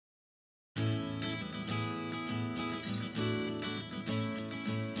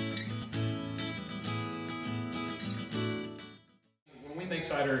make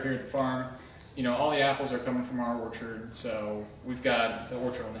cider here at the farm. You know, all the apples are coming from our orchard, so we've got the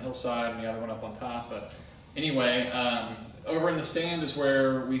orchard on the hillside and the other one up on top. But anyway, over in the stand is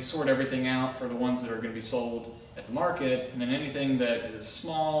where we sort everything out for the ones that are going to be sold at the market, and then anything that is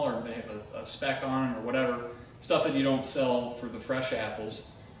small or they have a speck on them or whatever, stuff that you don't sell for the fresh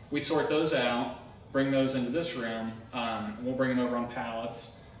apples, we sort those out, bring those into this room, and we'll bring them over on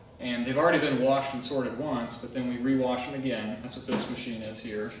pallets. And they've already been washed and sorted once, but then we rewash them again. That's what this machine is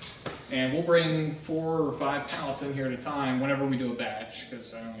here. And we'll bring 4 or 5 pallets in here at a time whenever we do a batch,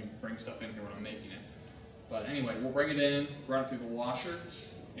 because I only bring stuff in here when I'm making it. But anyway, we'll bring it in, run it through the washer,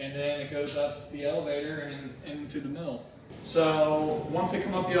 and then it goes up the elevator and into the mill. So once they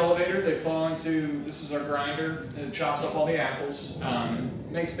come up the elevator, they fall into, this is our grinder. It chops up all the apples.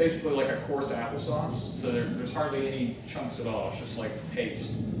 It makes basically like a coarse applesauce, so there's hardly any chunks at all. It's just like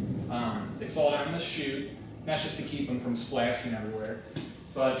paste. They fall down this chute. That's just to keep them from splashing everywhere.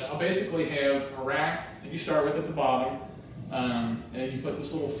 But I'll basically have a rack that you start with at the bottom, and you put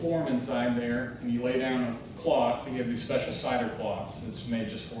this little form inside there, and you lay down a cloth. We have these special cider cloths. It's made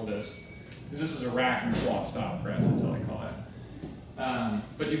just for this. Because this is a rack and cloth style press, that's how they call it.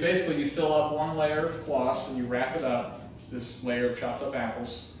 But you fill up one layer of cloths and you wrap it up, this layer of chopped up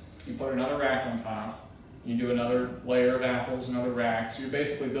apples. You put another rack on top. You do another layer of apples, another rack. So you're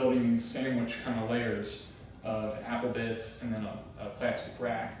basically building these sandwich kind of layers of apple bits and then a plastic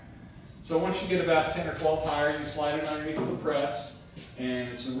rack. So once you get about 10 or 12 higher, you slide it underneath of the press, and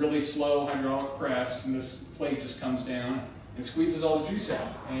it's a really slow hydraulic press, and this plate just comes down and squeezes all the juice out.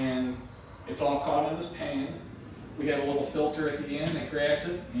 And it's all caught in this pan. We have a little filter at the end that grabs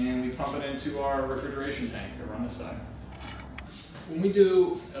it, and we pump it into our refrigeration tank over on this side. When we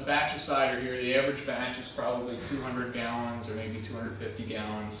do a batch of cider here, the average batch is probably 200 gallons or maybe 250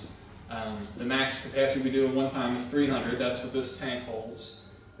 gallons. The max capacity we do at one time is 300. That's what this tank holds.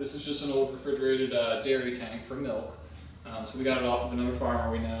 This is just an old refrigerated dairy tank for milk. So we got it off of another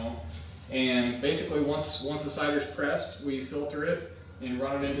farmer we know. And basically once the cider's pressed, we filter it and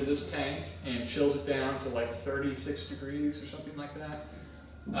run it into this tank, and it chills it down to like 36 degrees or something like that.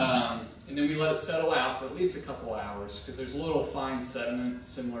 And then we let it settle out for at least a couple hours, because there's a little fine sediment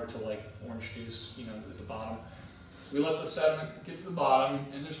similar to like orange juice, you know, at the bottom. We let the sediment get to the bottom,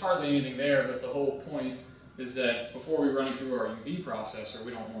 and there's hardly anything there, but the whole point is that before we run it through our UV processor,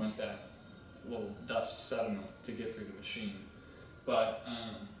 we don't want that little dust sediment to get through the machine. But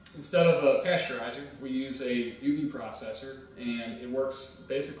instead of a pasteurizer, we use a UV processor, and it works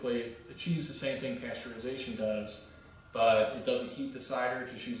basically, achieves the same thing pasteurization does, but it doesn't heat the cider, it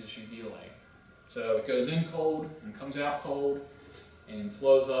just uses UV light. So it goes in cold and comes out cold and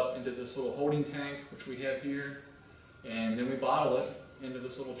flows up into this little holding tank, which we have here, and then we bottle it into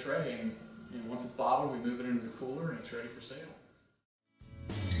this little tray, and once it's bottled, we move it into the cooler and it's ready for sale.